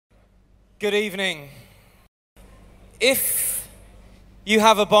Good evening. If you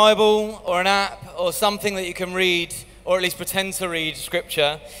have a Bible or an app or something that you can read, or at least pretend to read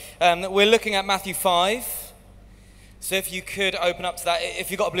scripture, we're looking at Matthew 5. So if you could open up to that.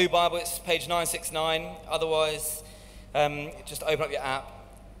 If you've got a blue Bible, it's page 969. Otherwise, just open up your app.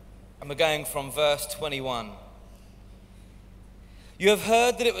 And we're going from verse 21. You have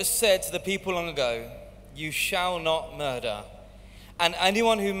heard that it was said to the people long ago, "You shall not murder, and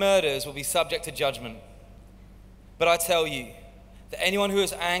anyone who murders will be subject to judgment. But I tell you that anyone who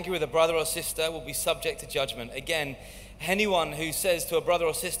is angry with a brother or sister will be subject to judgment. Again, anyone who says to a brother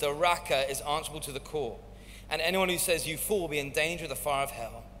or sister, 'Raca,' is answerable to the court. And anyone who says, 'You fool,' will be in danger of the fire of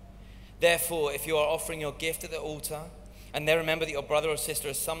hell. Therefore, if you are offering your gift at the altar, and there remember that your brother or sister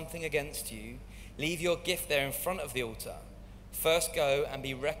has something against you, leave your gift there in front of the altar. First go and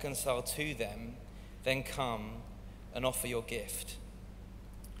be reconciled to them, then come and offer your gift."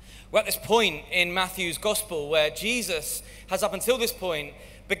 We're at this point in Matthew's gospel where Jesus has up until this point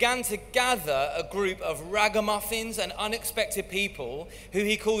began to gather a group of ragamuffins and unexpected people who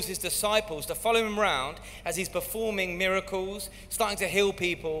he calls his disciples to follow him around as he's performing miracles, starting to heal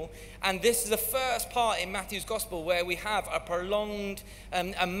people. And this is the first part in Matthew's gospel where we have a prolonged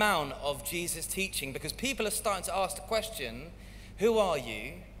amount of Jesus teaching, because people are starting to ask the question, who are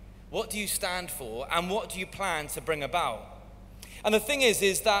you? What do you stand for? And what do you plan to bring about? And the thing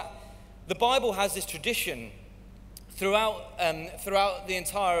is that the Bible has this tradition throughout the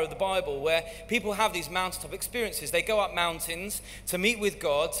entire of the Bible where people have these mountaintop experiences. They go up mountains to meet with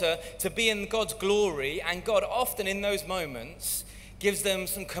God, to be in God's glory, and God often in those moments gives them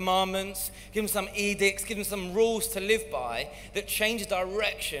some commandments, gives them some edicts, gives them some rules to live by that change the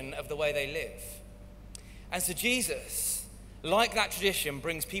direction of the way they live. And so Jesus, like that tradition,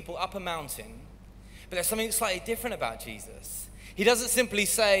 brings people up a mountain, but there's something slightly different about Jesus. He doesn't simply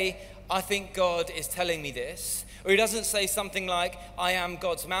say, "I think God is telling me this," or he doesn't say something like, "I am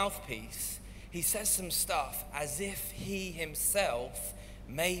God's mouthpiece." He says some stuff as if he himself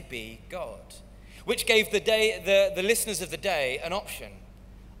may be God, which gave the listeners of the day an option.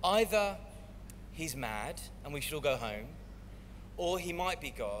 Either he's mad and we should all go home, or he might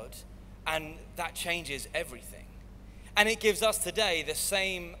be God, and that changes everything. And it gives us today the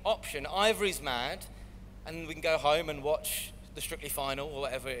same option. Either he's mad and we can go home and watch the Strictly final or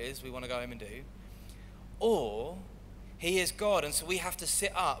whatever it is we want to go home and do, or he is God, and so we have to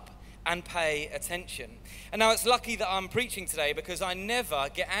sit up and pay attention. And now it's lucky that I'm preaching today, because I never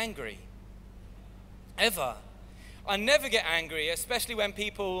get angry. Ever. I never get angry, especially when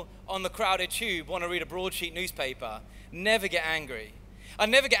people on the crowded tube want to read a broadsheet newspaper. Never get angry. I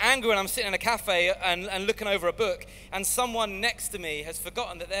never get angry when I'm sitting in a cafe and looking over a book and someone next to me has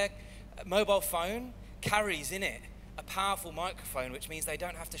forgotten that their mobile phone carries in it a powerful microphone, which means they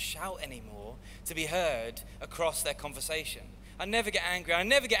don't have to shout anymore to be heard across their conversation. I never get angry. I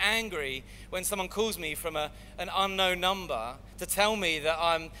never get angry when someone calls me from an unknown number to tell me that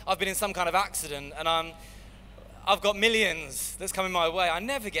I've been in some kind of accident and I've got millions that's coming my way. I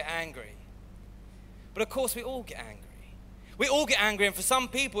never get angry. But of course we all get angry. We all get angry, and for some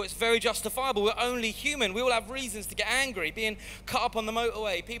people it's very justifiable. We're only human. We all have reasons to get angry. Being cut up on the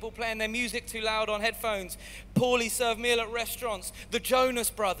motorway, people playing their music too loud on headphones, poorly served meal at restaurants, the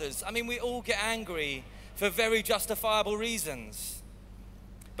Jonas Brothers. I mean, we all get angry for very justifiable reasons.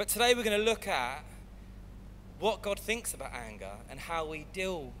 But today we're going to look at what God thinks about anger and how we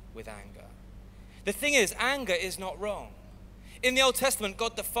deal with anger. The thing is, anger is not wrong. In the Old Testament,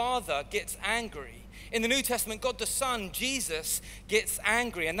 God the Father gets angry. In the New Testament, God the Son, Jesus, gets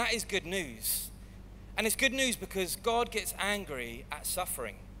angry, and that is good news. And it's good news because God gets angry at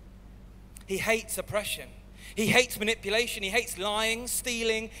suffering. He hates oppression. He hates manipulation. He hates lying,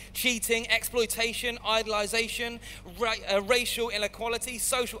 stealing, cheating, exploitation, idolization, racial inequality,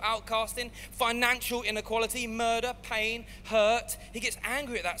 social outcasting, financial inequality, murder, pain, hurt. He gets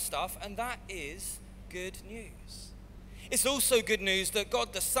angry at that stuff, and that is good news. It's also good news that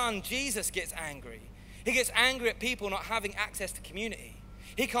God the Son, Jesus, gets angry. He gets angry at people not having access to community.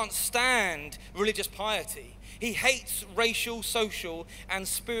 He can't stand religious piety. He hates racial, social, and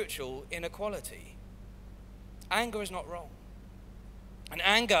spiritual inequality. Anger is not wrong. And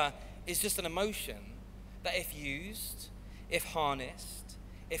anger is just an emotion that if used, if harnessed,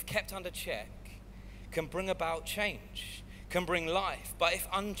 if kept under check, can bring about change, can bring life. But if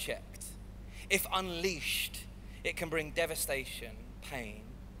unchecked, if unleashed, it can bring devastation, pain,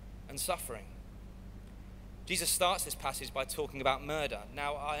 and suffering. Jesus starts this passage by talking about murder.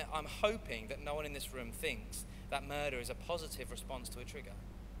 Now, I'm hoping that no one in this room thinks that murder is a positive response to a trigger.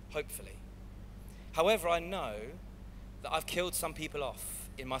 Hopefully. However, I know that I've killed some people off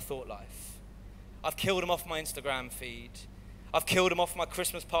in my thought life. I've killed them off my Instagram feed. I've killed them off my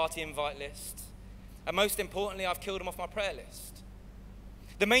Christmas party invite list. And most importantly, I've killed them off my prayer list.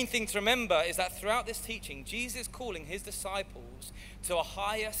 The main thing to remember is that throughout this teaching, Jesus is calling his disciples to a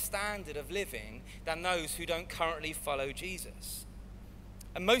higher standard of living than those who don't currently follow Jesus.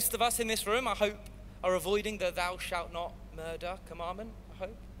 And most of us in this room, I hope, are avoiding the thou shalt not murder commandment, I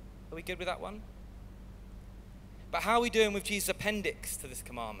hope. Are we good with that one? But how are we doing with Jesus' appendix to this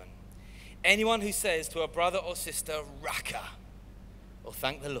commandment? Anyone who says to a brother or sister, Raka, or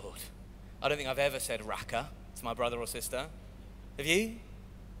thank the Lord. I don't think I've ever said Raka to my brother or sister. Have you?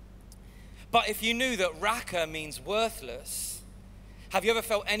 But if you knew that Raka means worthless, have you ever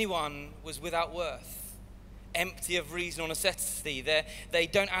felt anyone was without worth, empty of reason or necessity? They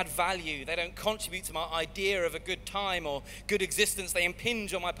don't add value. They don't contribute to my idea of a good time or good existence. They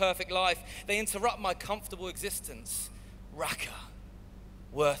impinge on my perfect life. They interrupt my comfortable existence. Raka,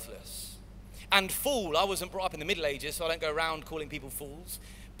 worthless. And fool, I wasn't brought up in the Middle Ages, so I don't go around calling people fools.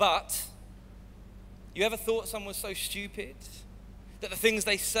 But you ever thought someone was so stupid that the things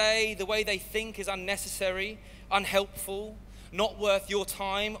they say, the way they think is unnecessary, unhelpful, not worth your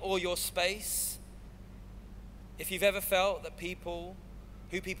time or your space? If you've ever felt that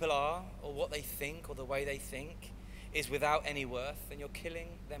who people are, or what they think, or the way they think is without any worth, then you're killing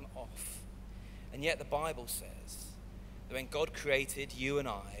them off. And yet the Bible says that when God created you and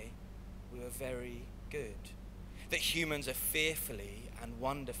I, we were very good. That humans are fearfully and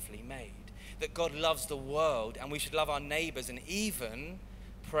wonderfully made. That God loves the world and we should love our neighbors and even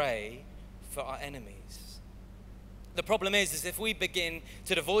pray for our enemies. The problem is if we begin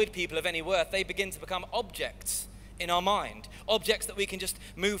to devoid people of any worth, they begin to become objects in our mind. Objects that we can just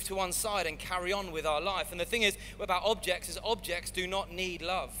move to one side and carry on with our life. And the thing is about objects is objects do not need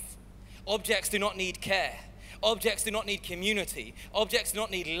love. Objects do not need care. Objects do not need community. Objects do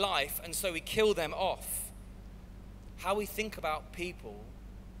not need life, and so we kill them off. How we think about people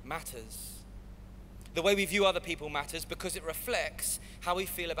matters. The way we view other people matters because it reflects how we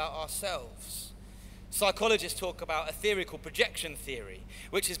feel about ourselves. Psychologists talk about a theory called projection theory,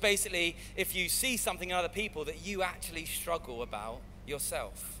 which is basically if you see something in other people that you actually struggle about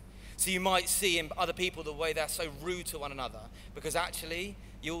yourself. So you might see in other people the way they're so rude to one another because actually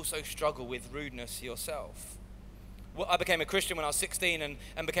you also struggle with rudeness yourself. Well, I became a Christian when I was 16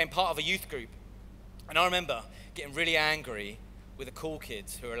 and became part of a youth group. And I remember getting really angry with the cool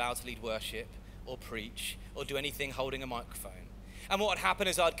kids who are allowed to lead worship or preach or do anything holding a microphone. And what would happen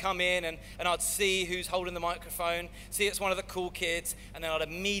is I'd come in and I'd see who's holding the microphone, see it's one of the cool kids, and then I'd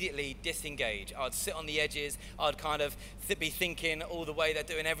immediately disengage. I'd sit on the edges, I'd kind of be thinking all the way they're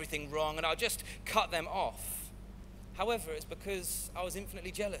doing everything wrong, and I'd just cut them off. However, it's because I was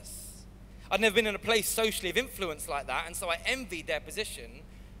infinitely jealous. I'd never been in a place socially of influence like that, and so I envied their position.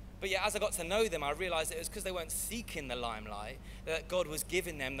 But yet, as I got to know them, I realized it was because they weren't seeking the limelight, that God was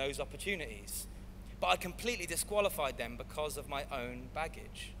giving them those opportunities. But I completely disqualified them because of my own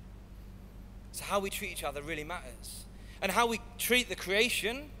baggage. So how we treat each other really matters. And how we treat the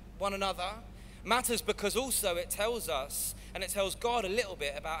creation, one another, matters because also it tells us, and it tells God a little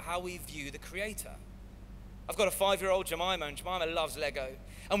bit about how we view the Creator. I've got a 5-year-old Jemima, and Jemima loves Lego.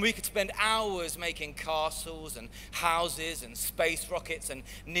 And we could spend hours making castles and houses and space rockets and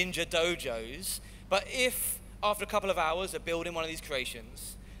ninja dojos. But if, after a couple of hours of building one of these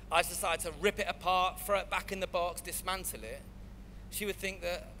creations, I decided to rip it apart, throw it back in the box, dismantle it, she would think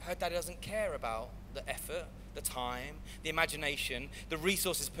that her daddy doesn't care about the effort, the time, the imagination, the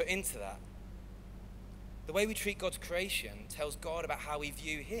resources put into that. The way we treat God's creation tells God about how we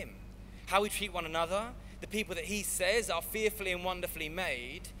view him, how we treat one another. The people that he says are fearfully and wonderfully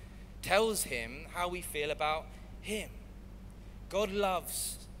made tells him how we feel about him. God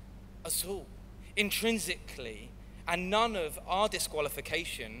loves us all intrinsically, and none of our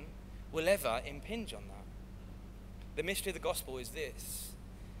disqualification will ever impinge on that. The mystery of the gospel is this,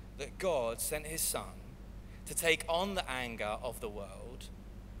 that God sent his son to take on the anger of the world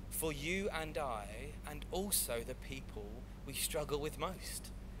for you and I, and also the people we struggle with most.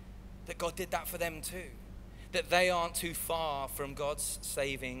 That God did that for them too. That they aren't too far from God's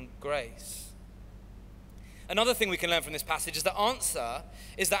saving grace. Another thing we can learn from this passage is the answer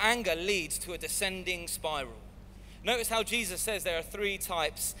is that anger leads to a descending spiral. Notice how Jesus says there are 3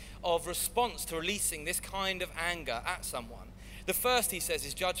 types of response to releasing this kind of anger at someone. The first, he says,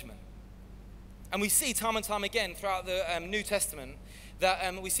 is judgment. And we see time and time again throughout the New Testament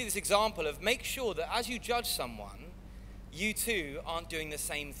that we see this example of make sure that as you judge someone, you too aren't doing the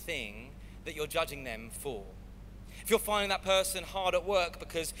same thing that you're judging them for. If you're finding that person hard at work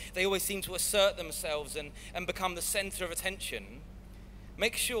because they always seem to assert themselves and become the center of attention,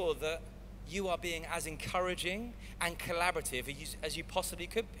 make sure that you are being as encouraging and collaborative as you possibly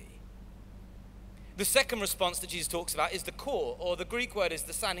could be. The second response that Jesus talks about is the core, or the Greek word is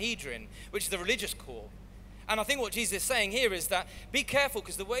the Sanhedrin, which is the religious core. And I think what Jesus is saying here is that be careful,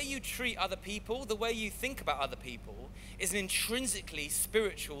 because the way you treat other people, the way you think about other people, is an intrinsically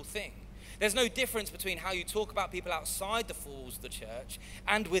spiritual thing. There's no difference between how you talk about people outside the four walls of the church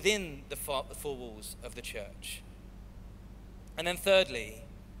and within the four walls of the church. And then thirdly,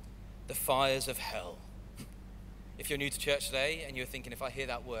 the fires of hell. If you're new to church today and you're thinking, if I hear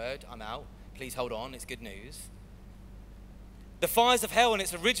that word, I'm out, please hold on, it's good news. The fires of hell in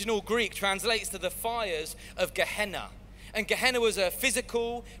its original Greek translates to the fires of Gehenna. And Gehenna was a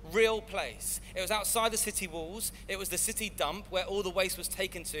physical, real place. It was outside the city walls. It was the city dump where all the waste was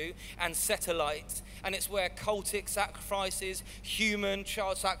taken to and set alight. And it's where cultic sacrifices, human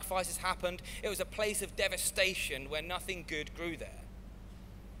child sacrifices happened. It was a place of devastation where nothing good grew there.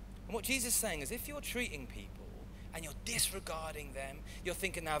 And what Jesus is saying is, if you're treating people and you're disregarding them, you're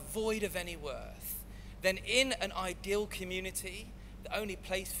thinking they're void of any worth, then in an ideal community, the only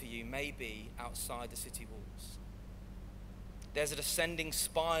place for you may be outside the city walls. There's a descending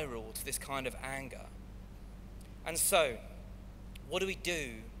spiral to this kind of anger. And so, what do we do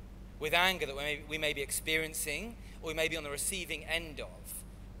with anger that we may be experiencing, or we may be on the receiving end of?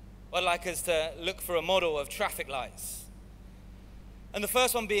 I'd like us to look for a model of traffic lights. And the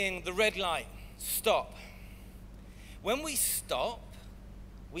first one being the red light, stop. When we stop,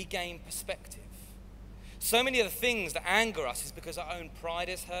 we gain perspective. So many of the things that anger us is because our own pride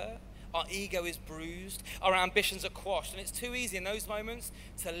is hurt, our ego is bruised, our ambitions are quashed, and it's too easy in those moments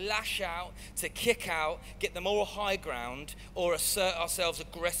to lash out, to kick out, get the moral high ground, or assert ourselves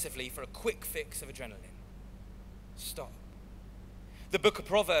aggressively for a quick fix of adrenaline. Stop. The book of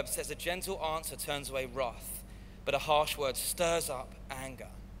Proverbs says a gentle answer turns away wrath, but a harsh word stirs up anger.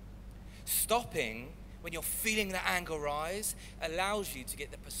 Stopping when you're feeling the anger rise allows you to get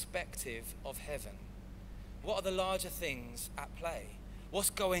the perspective of heaven. What are the larger things at play? What's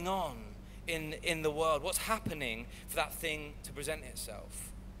going on in the world? What's happening for that thing to present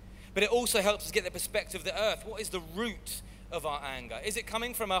itself? But it also helps us get the perspective of the earth. What is the root of our anger? Is it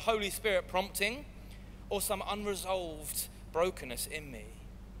coming from a Holy Spirit prompting, or some unresolved brokenness in me?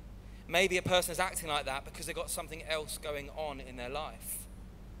 Maybe a person is acting like that because they've got something else going on in their life.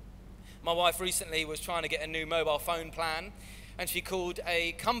 My wife recently was trying to get a new mobile phone plan, and she called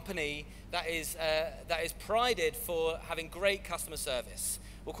a company that is prided for having great customer service.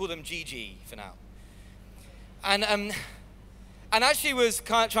 We'll call them GG for now. And as she was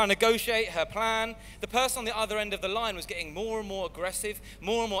kind of trying to negotiate her plan, the person on the other end of the line was getting more and more aggressive,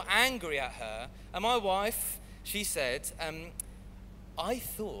 more and more angry at her. And my wife, she said, I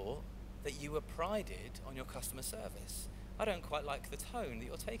thought that you were prided on your customer service. I don't quite like the tone that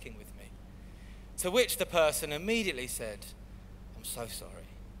you're taking with me. To which the person immediately said, I'm so sorry.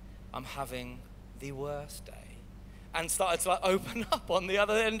 I'm having the worst day. And started to open up on the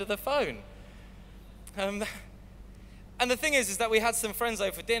other end of the phone. And the thing is that we had some friends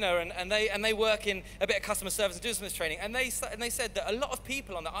over for dinner, and they work in a bit of customer service and business training, and they said that a lot of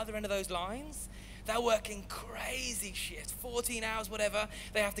people on the other end of those lines, they're working crazy shifts, 14 hours, whatever.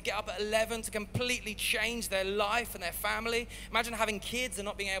 They have to get up at 11 to completely change their life and their family. Imagine having kids and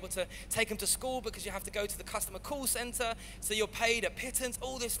not being able to take them to school because you have to go to the customer call center, so you're paid a pittance,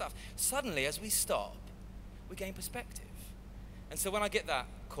 all this stuff. Suddenly, as we stop, we gain perspective. And so when I get that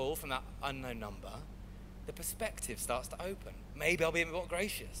call from that unknown number, the perspective starts to open. Maybe I'll be a bit more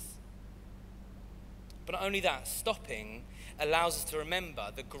gracious. But not only that, stopping allows us to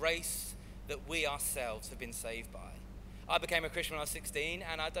remember the grace that we ourselves have been saved by. I became a Christian when I was 16,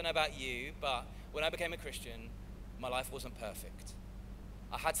 and I don't know about you, but when I became a Christian, my life wasn't perfect.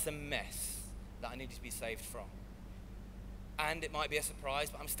 I had some mess that I needed to be saved from. And it might be a surprise,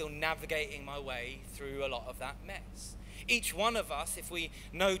 but I'm still navigating my way through a lot of that mess. Each one of us, if we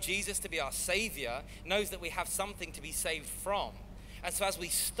know Jesus to be our Savior, knows that we have something to be saved from. And so as we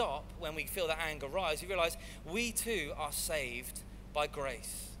stop, when we feel that anger rise, we realize we too are saved by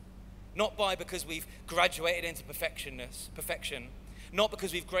grace. Not because we've graduated into perfection, not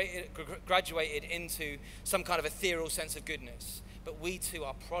because we've graduated into some kind of ethereal sense of goodness, but we too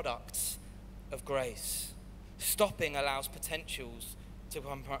are products of grace. Stopping allows potentials to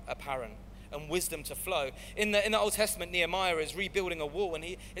become apparent and wisdom to flow. In the Old Testament, Nehemiah is rebuilding a wall, and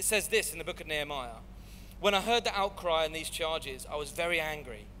it says this in the book of Nehemiah: when I heard the outcry and these charges, I was very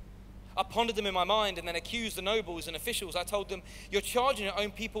angry. I pondered them in my mind and then accused the nobles and officials. I told them, you're charging your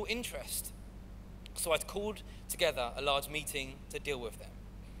own people interest. So I called together a large meeting to deal with them.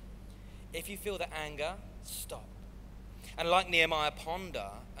 If you feel the anger, stop. And like Nehemiah, ponder,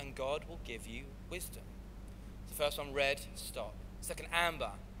 and God will give you wisdom. The first one, red, stop. Second,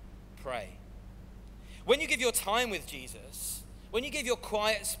 amber, pray. When you give your time with Jesus, when you give your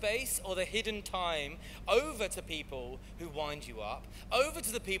quiet space or the hidden time over to people who wind you up, over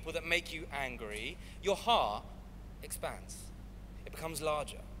to the people that make you angry, your heart expands. It becomes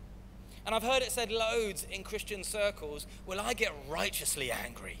larger. And I've heard it said loads in Christian circles, well, I get righteously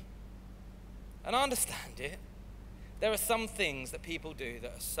angry. And I understand it. There are some things that people do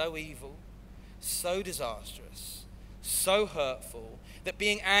that are so evil, so disastrous, so hurtful, that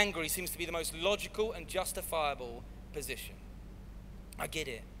being angry seems to be the most logical and justifiable position. I get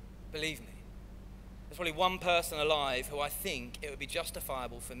it, believe me. There's probably one person alive who I think it would be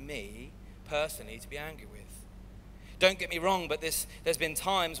justifiable for me, personally, to be angry with. Don't get me wrong, but there's been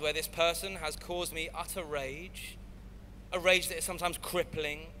times where this person has caused me utter rage, a rage that is sometimes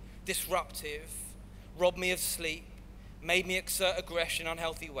crippling, disruptive, robbed me of sleep, made me exert aggression in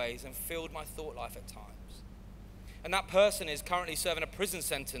unhealthy ways, and filled my thought life at times. And that person is currently serving a prison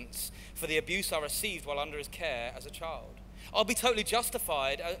sentence for the abuse I received while under his care as a child. I'll be totally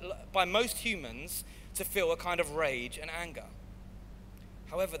justified by most humans to feel a kind of rage and anger.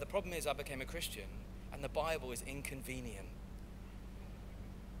 However, the problem is I became a Christian, and the Bible is inconvenient.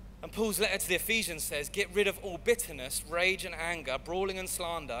 And Paul's letter to the Ephesians says, get rid of all bitterness, rage and anger, brawling and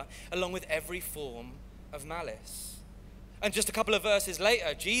slander, along with every form of malice. And just a couple of verses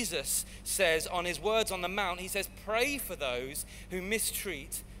later, Jesus says on his words on the Mount, he says, pray for those who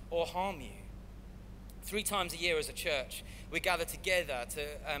mistreat or harm you. 3 times a year as a church, we gather together to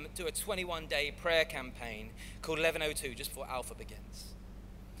do a 21-day prayer campaign called 1102, just before Alpha begins.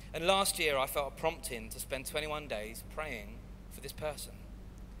 And last year, I felt a prompting to spend 21 days praying for this person.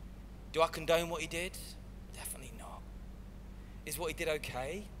 Do I condone what he did? Definitely not. Is what he did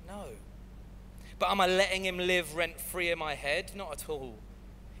okay? No. But am I letting him live rent-free in my head? Not at all.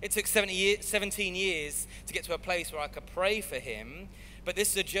 It took 17 years to get to a place where I could pray for him, but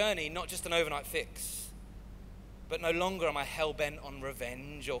this is a journey, not just an overnight fix. But no longer am I hell-bent on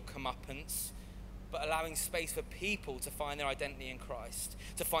revenge or comeuppance, but allowing space for people to find their identity in Christ,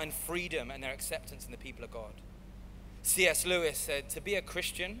 to find freedom and their acceptance in the people of God. C.S. Lewis said, to be a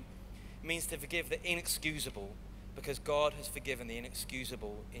Christian means to forgive the inexcusable because God has forgiven the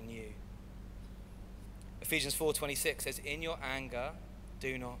inexcusable in you. Ephesians 4:26 says, in your anger,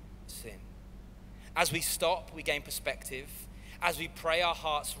 do not sin. As we stop, we gain perspective. As we pray, our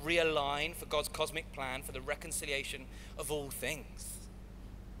hearts realign for God's cosmic plan for the reconciliation of all things.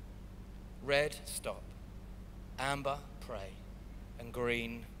 Red, stop. Amber, pray. And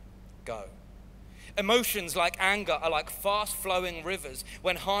green, go. Emotions like anger are like fast-flowing rivers.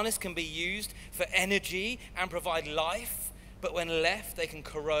 When harnessed, can be used for energy and provide life, but when left, they can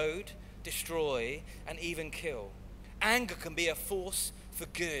corrode, destroy, and even kill. Anger can be a force for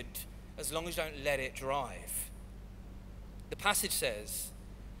good as long as you don't let it drive. The passage says,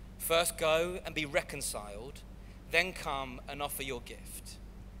 first go and be reconciled, then come and offer your gift.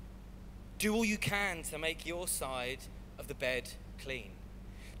 Do all you can to make your side of the bed clean.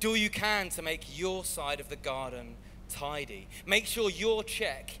 Do all you can to make your side of the garden tidy. Make sure your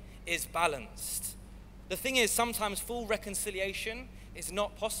check is balanced. The thing is, sometimes full reconciliation is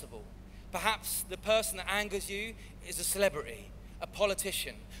not possible. Perhaps the person that angers you is a celebrity, a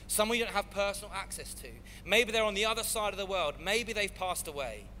politician, someone you don't have personal access to. Maybe they're on the other side of the world. Maybe they've passed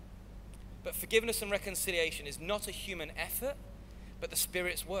away. But forgiveness and reconciliation is not a human effort, but the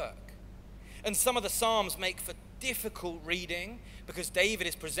Spirit's work. And some of the Psalms make for difficult reading because David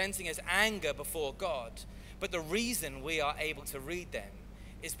is presenting his anger before God. But the reason we are able to read them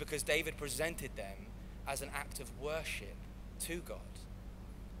is because David presented them as an act of worship to God.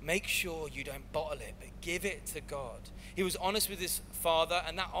 Make sure you don't bottle it, but give it to God. He was honest with his Father,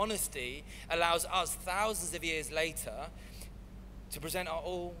 and that honesty allows us thousands of years later to present our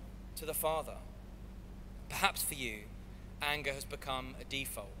all to the Father. Perhaps for you, anger has become a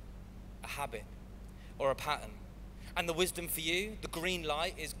default, a habit, or a pattern. And the wisdom for you, the green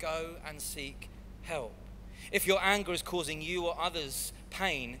light, is go and seek help. If your anger is causing you or others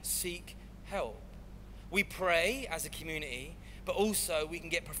pain, seek help. We pray as a community, but also we can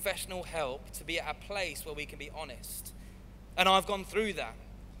get professional help to be at a place where we can be honest. And I've gone through that.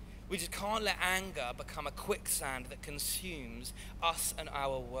 We just can't let anger become a quicksand that consumes us and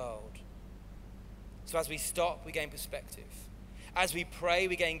our world. So as we stop, we gain perspective. As we pray,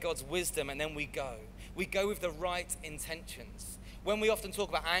 we gain God's wisdom, and then we go. We go with the right intentions. When we often talk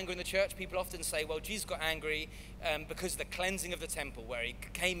about anger in the church, people often say, well, Jesus got angry because of the cleansing of the temple, where he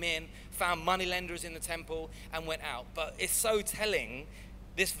came in, found moneylenders in the temple, and went out. But it's so telling,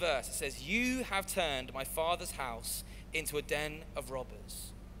 this verse. It says, you have turned my Father's house into a den of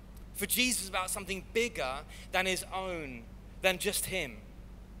robbers. For Jesus is about something bigger than his own, than just him.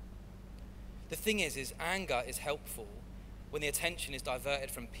 The thing is anger is helpful when the attention is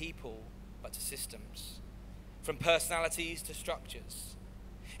diverted from people but to systems, from personalities to structures.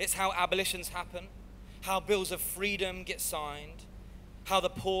 It's how abolitions happen, how bills of freedom get signed, how the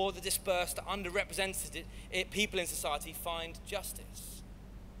poor, the dispersed, the underrepresented people in society find justice.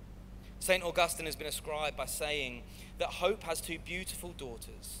 St. Augustine has been ascribed by saying that hope has two beautiful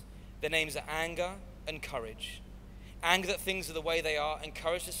daughters. Their names are anger and courage. Anger that things are the way they are, and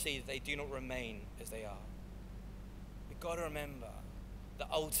courage to see that they do not remain as they are. We've got to remember that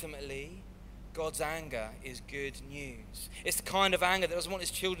ultimately, God's anger is good news. It's the kind of anger that doesn't want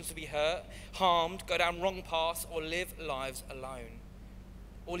his children to be hurt, harmed, go down wrong paths, or live lives alone.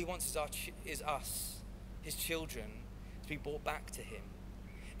 All he wants is us, his children, to be brought back to him.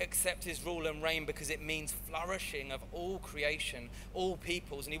 Accept his rule and reign because it means flourishing of all creation, all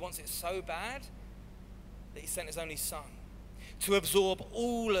peoples, and he wants it so bad that he sent his only son to absorb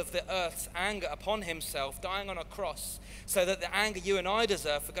all of the earth's anger upon himself, dying on a cross, so that the anger you and I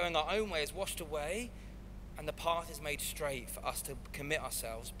deserve for going our own way is washed away, and the path is made straight for us to commit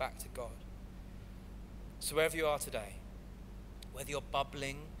ourselves back to God. So wherever you are today, whether you're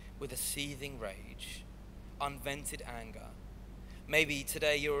bubbling with a seething rage, unvented anger, maybe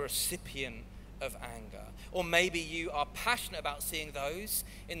today you're a recipient of anger, or maybe you are passionate about seeing those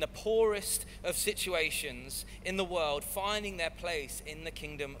in the poorest of situations in the world finding their place in the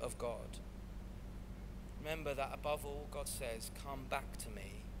kingdom of God. Remember that above all, God says, come back to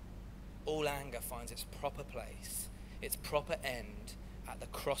me. All anger finds its proper place, its proper end at the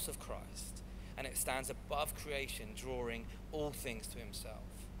cross of Christ, and it stands above creation, drawing all things to himself.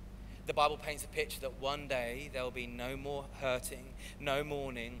 The Bible paints a picture that one day there will be no more hurting, no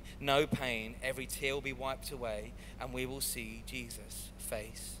mourning, no pain. Every tear will be wiped away, and we will see Jesus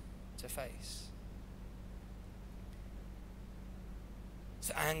face to face.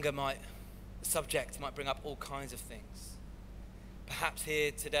 So anger the subject might bring up all kinds of things. Perhaps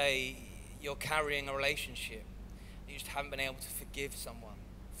here today you're carrying a relationship that you just haven't been able to forgive someone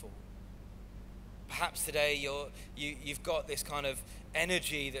for. Perhaps today you've got this kind of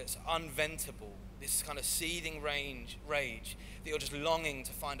energy that's unventable, this kind of seething rage that you're just longing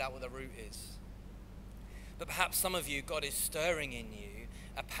to find out what the root is. But perhaps some of you, God is stirring in you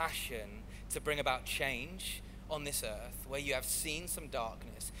a passion to bring about change on this earth, where you have seen some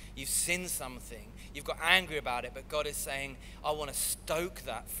darkness, you've sinned something, you've got angry about it, but God is saying, I want to stoke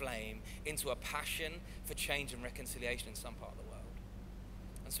that flame into a passion for change and reconciliation in some part of the world.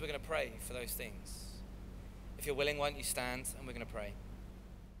 And so we're going to pray for those things. If you're willing, why don't you stand and we're going to pray.